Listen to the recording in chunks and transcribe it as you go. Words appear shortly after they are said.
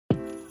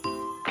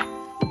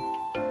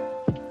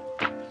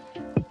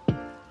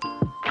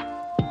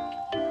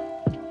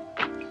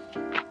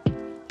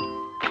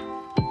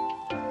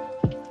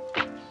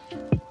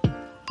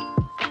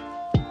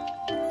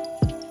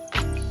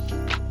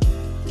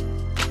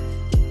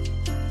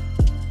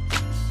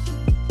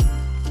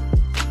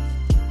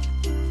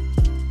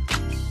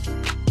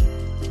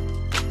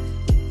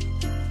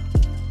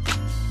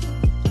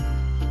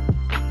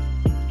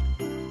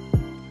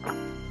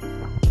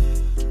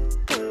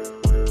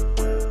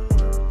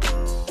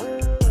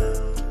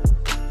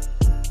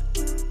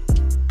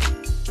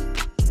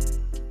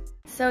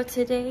So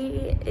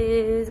today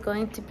is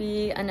going to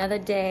be another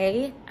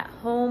day at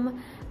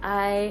home.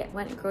 I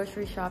went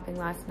grocery shopping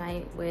last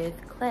night with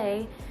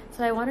Clay,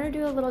 so I wanted to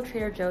do a little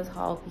Trader Joe's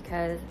haul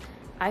because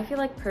I feel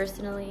like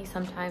personally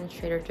sometimes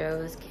Trader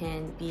Joe's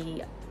can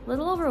be a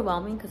little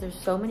overwhelming because there's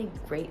so many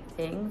great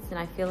things, and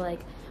I feel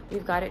like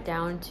we've got it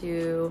down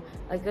to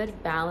a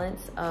good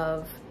balance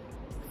of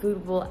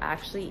food we'll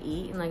actually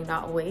eat and like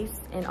not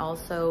waste, and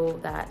also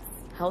that's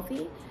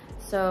healthy.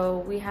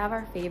 So we have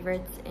our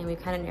favorites and we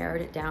kind of narrowed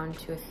it down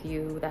to a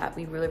few that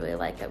we really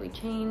like that we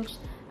changed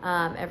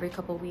every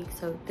couple weeks.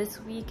 So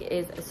this week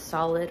is a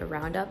solid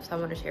roundup, so I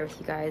want to share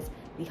with you guys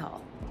the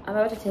haul. I'm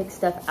about to take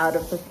stuff out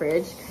of the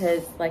fridge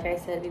because like I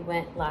said, we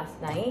went last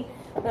night,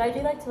 but I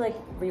do like to like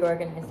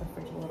reorganize the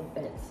fridge a little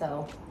bit,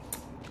 so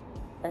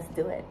let's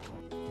do it.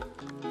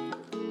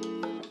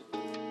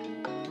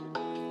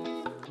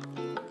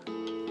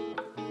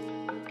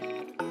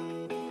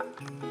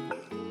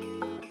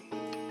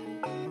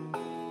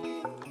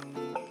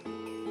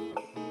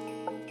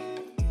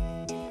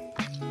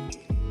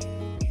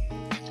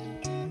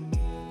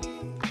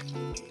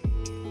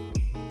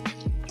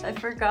 I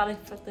forgot I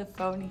put the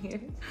phone here.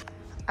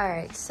 All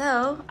right,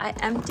 so I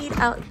emptied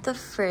out the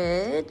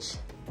fridge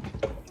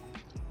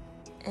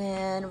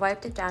and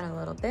wiped it down a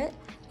little bit.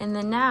 And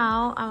then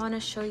now I wanna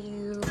show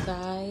you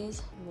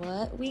guys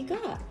what we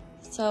got.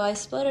 So I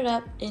split it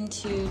up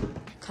into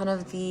kind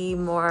of the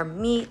more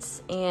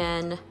meats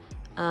and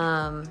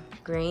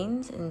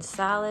grains and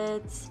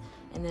salads.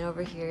 And then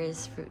over here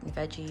is fruit and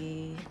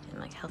veggie and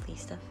like healthy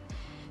stuff.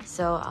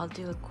 So I'll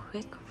do a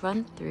quick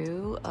run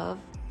through of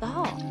the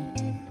haul.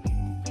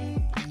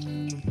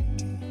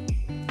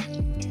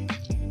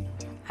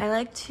 I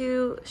like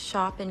to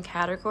shop in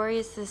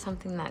categories. This is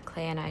something that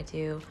Clay and I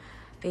do.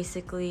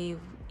 Basically,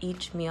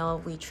 each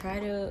meal we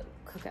try to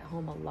cook at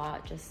home a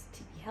lot just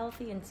to be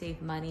healthy and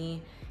save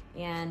money.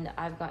 And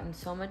I've gotten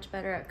so much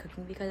better at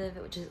cooking because of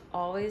it, which has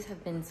always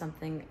have been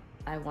something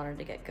I wanted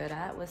to get good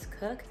at, was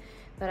cook.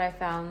 But I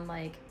found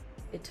like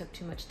it took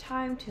too much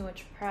time, too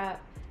much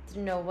prep,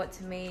 didn't know what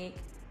to make.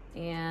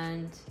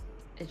 And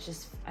it's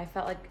just, I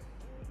felt like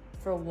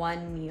for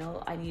one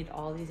meal, I needed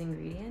all these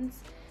ingredients,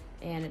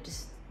 and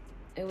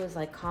it was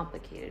like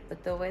complicated.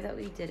 But the way that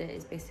we did it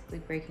is basically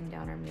breaking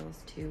down our meals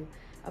to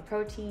a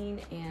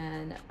protein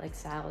and like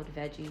salad,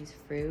 veggies,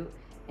 fruit,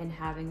 and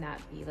having that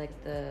be like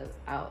the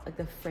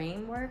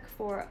framework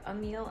for a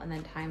meal, and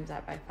then times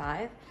that by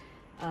 5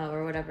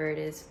 or whatever it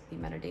is, the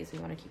amount of days we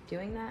want to keep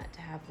doing that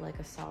to have like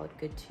a solid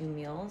good 2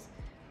 meals.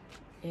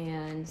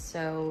 And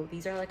so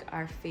these are like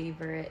our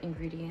favorite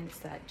ingredients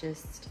that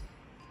just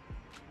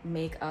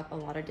make up a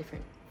lot of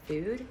different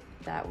food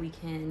that we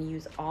can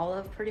use all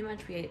of pretty much.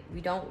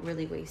 We don't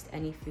really waste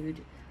any food,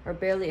 or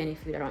barely any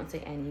food. I don't say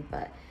any,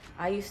 but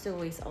I used to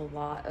waste a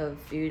lot of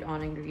food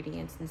on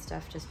ingredients and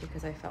stuff just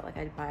because I felt like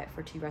I'd buy it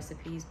for 2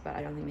 recipes, but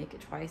I'd only make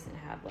it twice and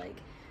have like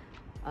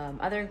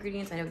other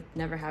ingredients I would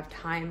never have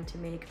time to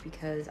make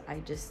because I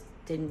just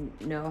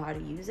didn't know how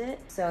to use it.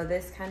 So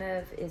this kind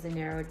of is a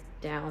narrowed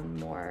down,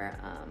 more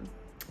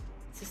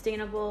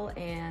sustainable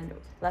and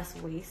less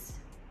waste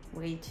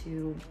way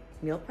to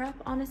meal prep,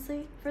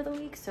 honestly, for the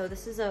week. So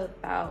this is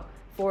about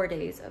 4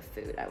 days of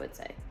food, I would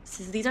say.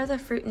 So these are the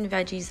fruit and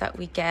veggies that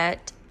we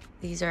get.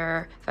 These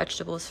are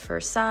vegetables for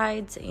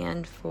sides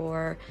and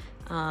for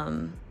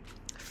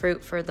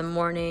fruit for the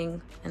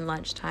morning, and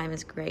lunchtime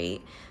is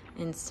great,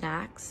 and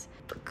snacks.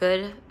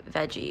 Good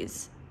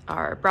veggies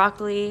are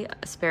broccoli,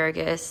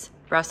 asparagus,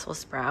 Brussels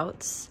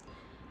sprouts,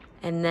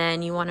 and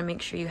then you want to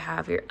make sure you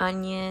have your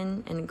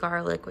onion and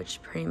garlic,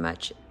 which pretty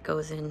much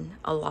goes in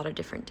a lot of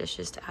different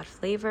dishes to add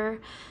flavor.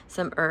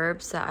 Some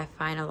herbs that I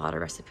find a lot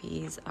of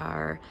recipes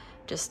are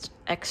just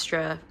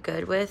extra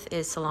good with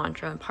is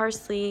cilantro and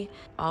parsley.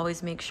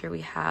 Always make sure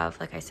we have,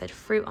 like I said,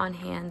 fruit on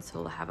hand.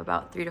 So we'll have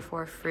about 3 to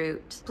 4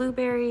 fruit,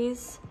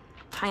 blueberries,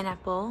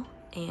 pineapple,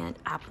 and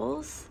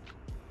apples.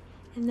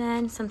 And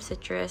then some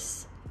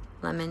citrus,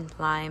 lemon,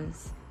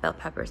 limes. Bell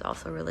pepper is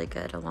also really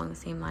good along the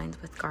same lines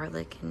with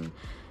garlic and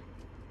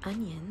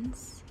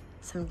onions.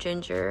 Some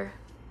ginger,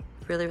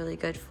 really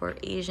good for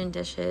Asian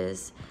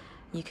dishes.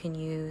 You can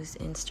use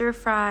in stir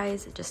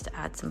fries just to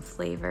add some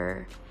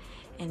flavor.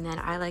 And then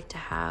I like to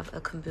have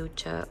a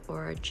kombucha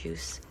or a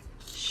juice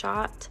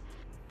shot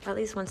at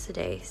least once a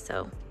day.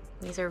 So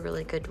these are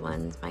really good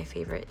ones. My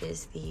favorite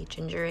is the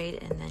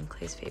gingerade, and then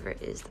Clay's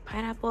favorite is the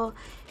pineapple.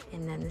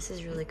 And then this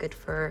is really good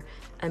for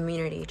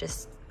immunity,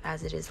 just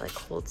as it is like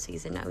cold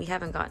season. Now we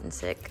haven't gotten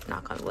sick,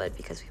 knock on wood,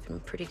 because we've been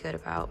pretty good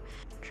about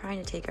trying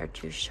to take our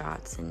juice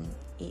shots and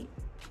eat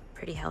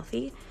pretty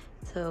healthy.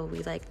 So we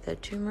like the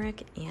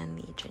turmeric and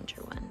the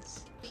ginger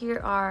ones. Here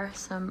are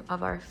some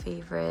of our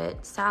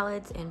favorite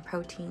salads and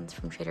proteins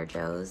from Trader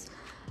Joe's.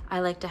 I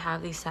like to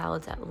have these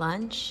salads at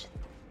lunch.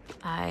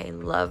 I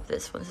love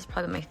this one. This is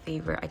probably my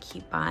favorite. I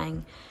keep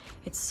buying.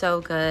 It's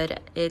so good.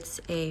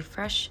 It's a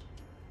fresh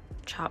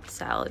chopped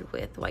salad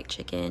with white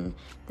chicken.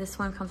 This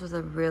one comes with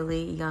a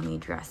really yummy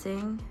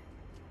dressing,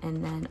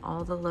 and then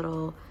all the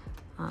little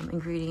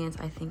ingredients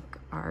I think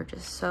are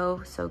just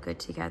so good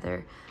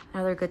together.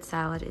 Another good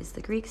salad is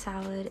the Greek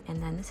salad,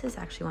 and then this is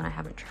actually one I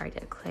haven't tried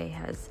yet. Clay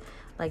has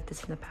liked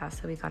this in the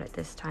past, so we got it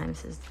this time.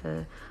 This is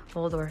the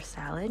Waldorf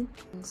salad.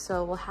 And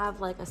so we'll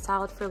have like a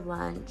salad for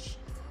lunch,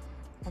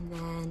 and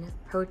then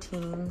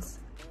proteins,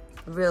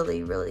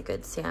 really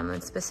good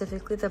salmon,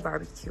 specifically the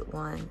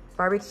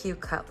barbecue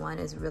cut one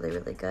is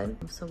really good.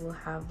 So we'll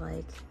have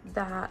like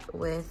that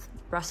with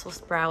Brussels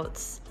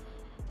sprouts.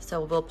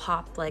 So we'll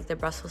pop like the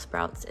Brussels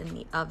sprouts in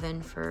the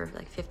oven for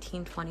like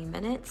 15-20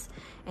 minutes,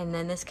 and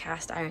then this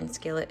cast iron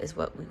skillet is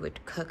what we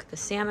would cook the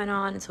salmon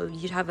on. So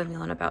you'd have a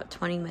meal in about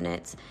 20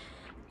 minutes,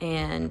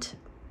 and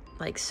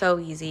like so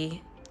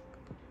easy,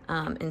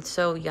 and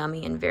so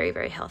yummy and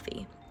very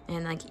healthy.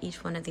 And like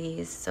each one of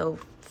these, so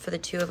for the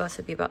two of us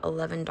would be about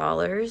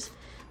 $11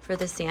 for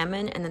the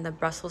salmon, and then the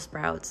Brussels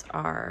sprouts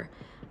are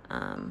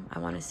I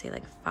want to say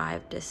like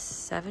 $5 to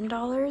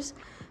 $7.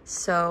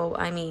 So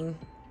I mean,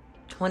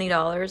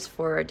 $20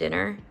 for a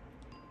dinner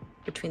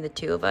between the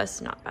two of us,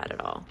 not bad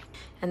at all.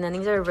 And then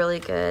these are really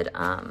good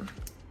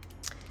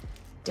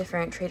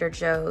different Trader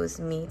Joe's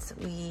meats.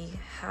 We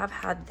have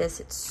had this,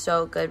 it's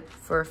so good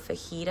for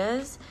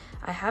fajitas.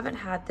 I haven't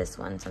had this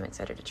one, so I'm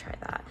excited to try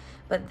that.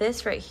 But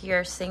this right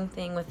here, same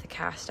thing with the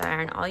cast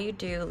iron. All you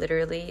do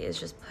literally is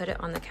just put it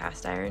on the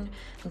cast iron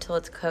until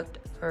it's cooked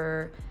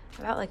for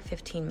about like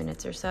 15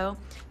 minutes or so.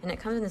 And it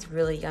comes in this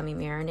really yummy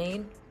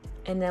marinade.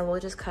 And then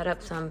we'll just cut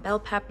up some bell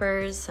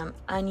peppers, some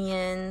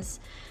onions,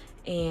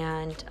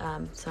 and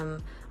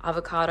some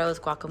avocados,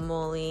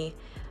 guacamole,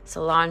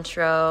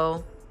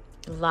 cilantro,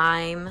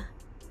 lime,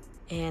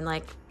 and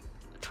like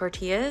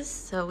tortillas.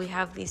 So we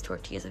have these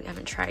tortillas that we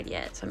haven't tried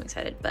yet, so I'm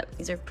excited, but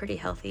these are pretty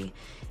healthy.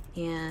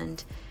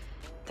 And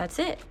that's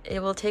it.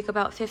 It will take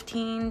about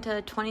 15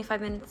 to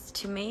 25 minutes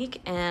to make.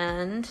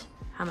 And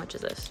how much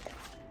is this?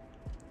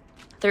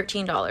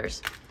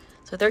 $13.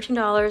 So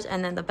 $13,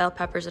 and then the bell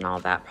peppers and all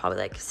that, probably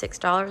like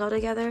 $6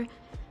 altogether.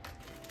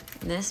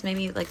 And this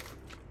maybe like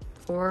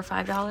 $4 or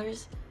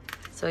 $5.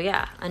 So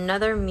yeah,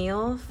 another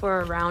meal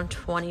for around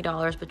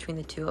 $20 between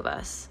the two of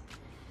us.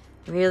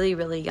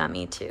 Really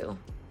yummy too.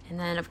 And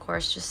then of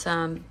course just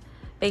some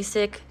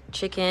basic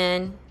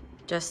chicken,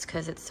 just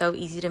because it's so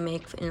easy to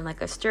make in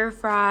like a stir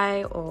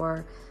fry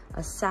or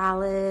a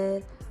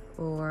salad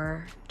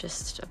or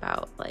just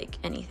about like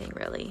anything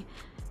really.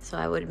 So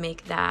I would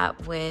make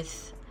that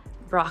with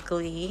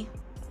broccoli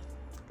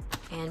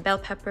and bell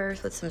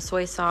peppers with some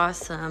soy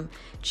sauce, some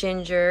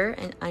ginger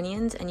and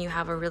onions, and you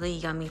have a really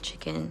yummy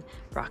chicken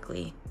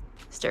broccoli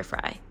stir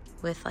fry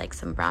with like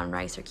some brown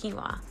rice or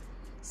quinoa.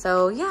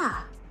 So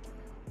yeah,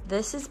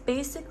 this is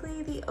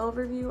basically the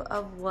overview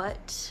of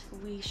what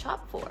we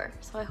shop for.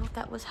 So I hope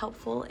that was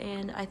helpful,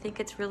 and I think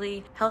it's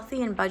really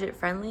healthy and budget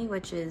friendly,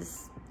 which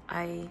is,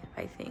 I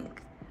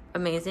think,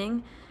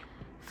 amazing.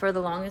 For the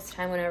longest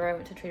time, whenever I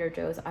went to Trader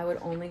Joe's, I would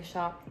only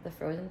shop the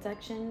frozen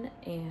section,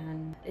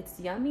 and it's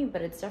yummy,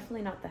 but it's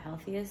definitely not the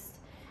healthiest.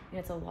 And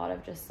it's a lot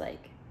of just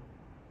like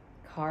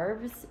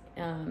carbs,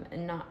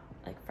 and not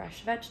like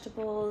fresh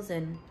vegetables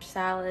and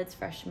salads,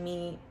 fresh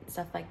meat,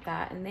 stuff like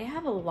that. And they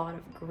have a lot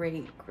of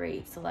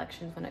great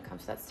selections when it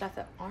comes to that stuff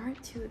that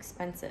aren't too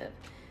expensive.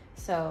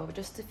 So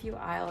just a few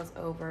aisles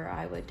over,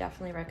 I would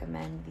definitely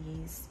recommend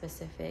these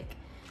specific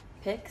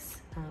picks,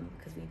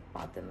 because we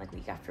bought them like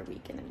week after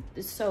week, and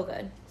it's so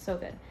good.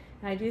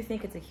 And I do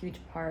think it's a huge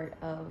part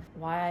of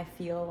why I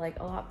feel like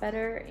a lot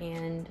better.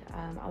 And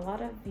a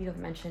lot of you have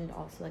mentioned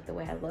also like the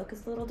way I look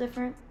is a little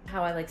different.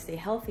 How I like stay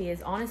healthy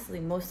is honestly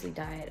mostly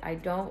diet. I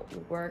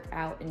don't work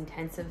out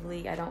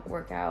intensively. I don't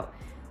work out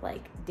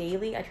like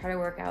daily. I try to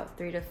work out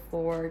 3 to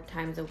 4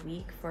 times a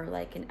week for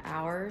like an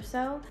hour or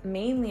so.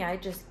 Mainly I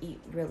just eat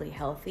really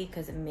healthy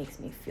because it makes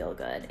me feel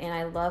good, and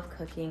I love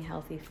cooking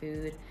healthy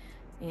food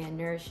and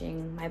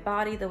nourishing my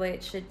body the way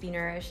it should be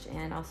nourished.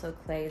 And also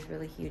Clay is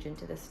really huge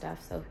into this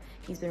stuff, so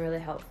he's been really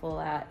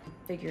helpful at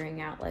figuring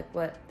out like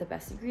what the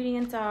best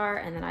ingredients are,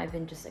 and then I've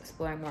been just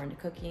exploring more into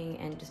cooking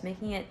and just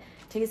making it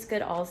taste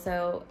good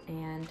also,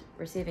 and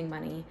we're saving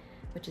money,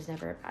 which is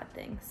never a bad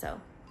thing.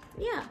 So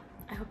yeah,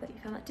 I hope that you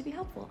found that to be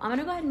helpful. I'm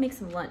gonna go ahead and make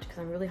some lunch because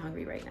I'm really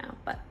hungry right now,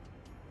 but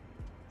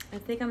I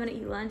think I'm gonna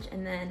eat lunch,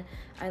 and then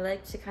I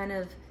like to kind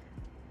of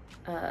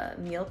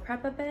meal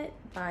prep a bit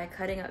by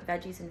cutting up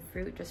veggies and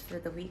fruit just for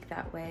the week.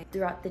 That way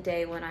throughout the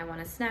day when I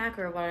want to snack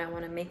or when I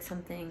want to make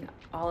something,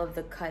 all of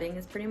the cutting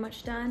is pretty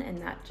much done. And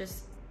that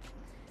just,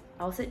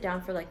 I'll sit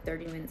down for like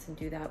 30 minutes and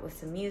do that with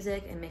some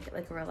music and make it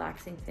like a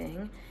relaxing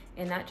thing,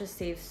 and that just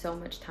saves so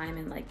much time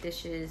in like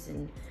dishes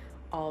and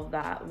all of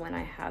that when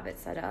I have it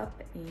set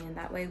up. And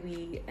that way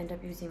we end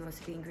up using most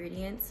of the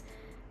ingredients,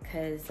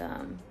 because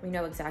we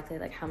know exactly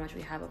like how much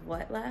we have of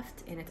what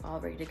left, and it's all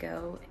ready to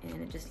go,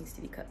 and it just needs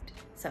to be cooked.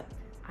 So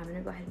I'm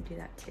gonna go ahead and do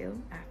that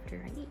too after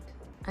I eat.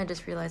 I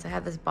just realized I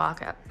have this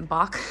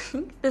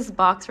this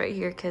box right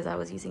here because I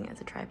was using it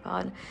as a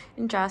tripod,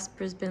 and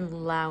Jasper's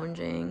been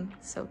lounging.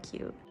 So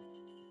cute.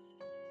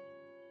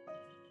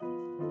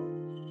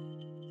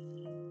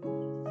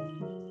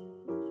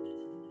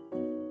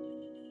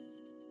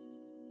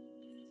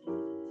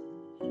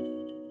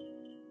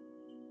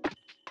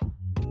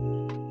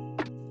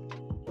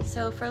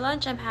 So for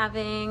lunch, I'm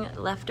having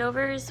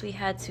leftovers. We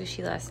had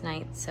sushi last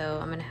night, so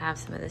I'm gonna have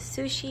some of the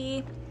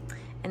sushi.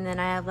 And then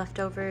I have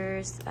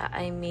leftovers that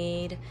I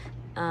made,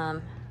 I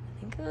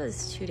think it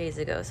was 2 days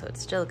ago, so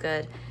it's still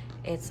good.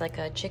 It's like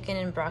a chicken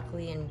and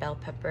broccoli and bell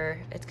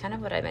pepper. It's kind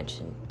of what I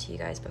mentioned to you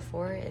guys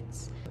before.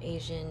 It's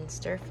Asian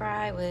stir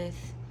fry with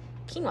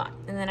quinoa.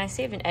 And then I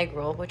saved an egg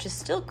roll, which is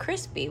still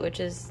crispy,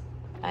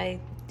 I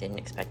didn't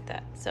expect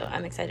that. So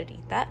I'm excited to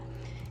eat that.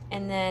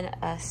 And then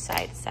a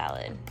side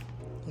salad.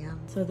 Yeah.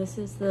 So this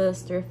is the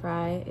stir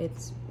fry.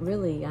 It's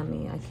really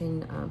yummy. I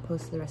can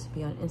post the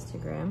recipe on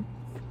Instagram.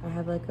 I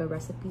have like a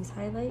recipes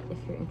highlight if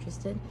you're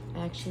interested. I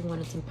actually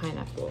wanted some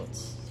pineapple.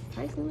 It's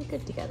surprisingly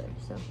good together,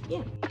 so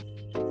yeah.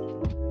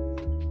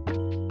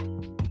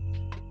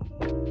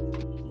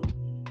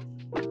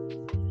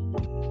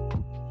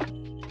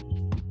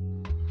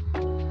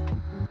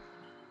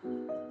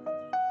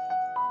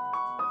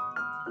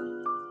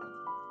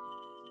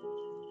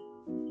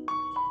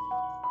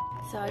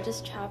 So I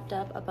just chopped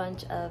up a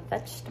bunch of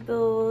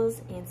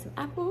vegetables and some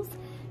apples.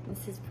 And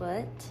this is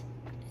what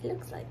it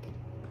looks like.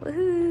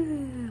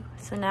 Woohoo!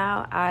 So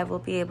now I will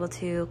be able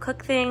to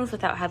cook things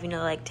without having to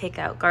like take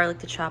out garlic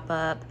to chop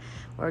up,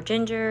 or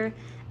ginger,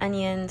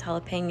 onions,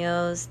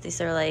 jalapenos.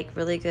 These are like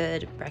really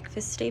good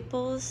breakfast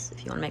staples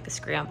if you want to make a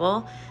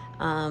scramble,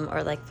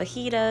 or like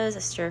fajitas,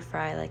 a stir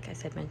fry, like I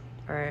said,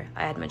 I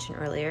had mentioned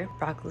earlier.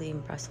 Broccoli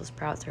and Brussels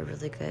sprouts are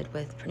really good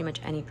with pretty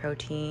much any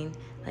protein,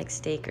 like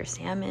steak or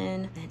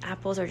salmon. And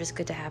apples are just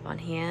good to have on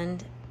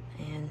hand.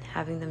 And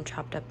having them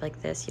chopped up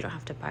like this, you don't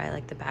have to buy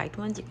like the bagged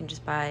ones. You can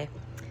just buy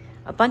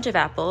a bunch of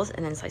apples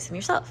and then slice them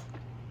yourself.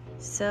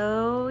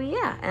 So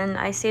yeah, and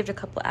I saved a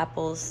couple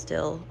apples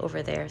still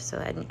over there, so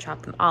I didn't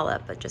chop them all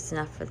up, but just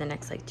enough for the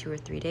next like 2 or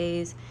 3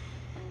 days.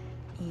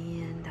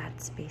 And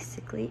that's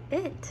basically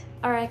it.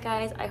 All right,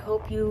 guys, I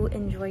hope you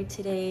enjoyed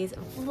today's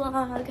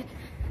vlog.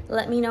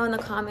 Let me know in the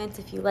comments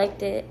if you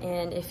liked it,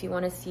 and if you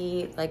want to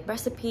see like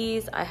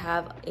recipes, I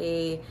have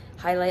a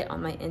highlight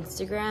on my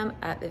Instagram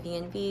at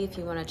Vivian if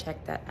you want to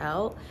check that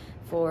out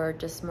for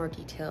just more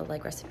detailed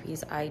like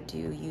recipes I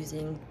do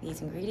using these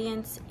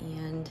ingredients.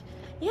 And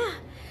yeah,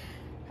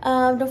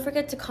 don't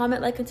forget to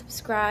comment, like, and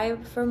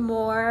subscribe for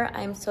more.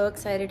 I'm so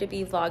excited to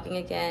be vlogging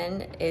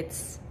again.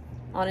 It's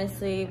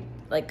honestly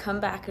like come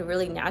back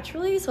really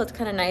naturally, so it's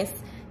kind of nice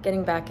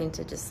getting back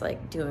into just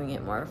like doing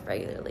it more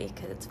regularly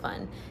because it's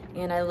fun.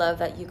 And I love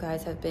that you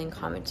guys have been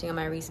commenting on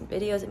my recent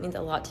videos. It means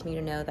a lot to me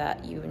to know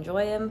that you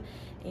enjoy them,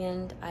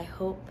 and I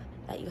hope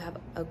that you have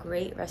a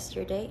great rest of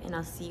your day, and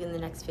I'll see you in the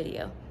next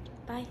video.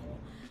 Bye.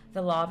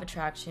 The law of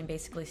attraction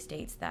basically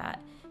states that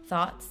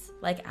thoughts,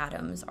 like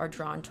atoms, are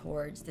drawn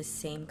towards the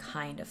same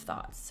kind of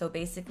thoughts. So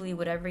basically,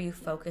 whatever you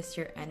focus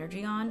your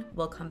energy on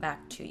will come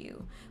back to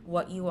you.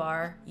 What you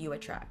are, you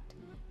attract.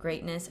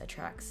 Greatness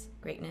attracts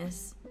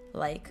greatness,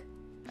 like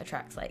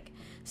attracts like.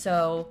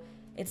 So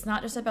it's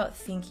not just about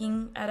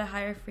thinking at a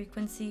higher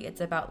frequency, it's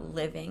about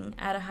living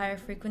at a higher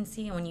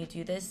frequency. And when you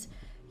do this,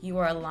 you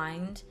are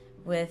aligned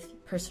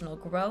with personal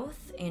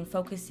growth and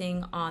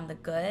focusing on the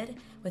good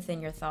within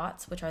your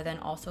thoughts, which are then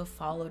also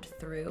followed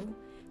through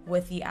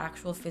with the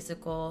actual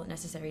physical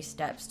necessary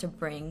steps to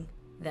bring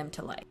them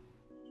to life.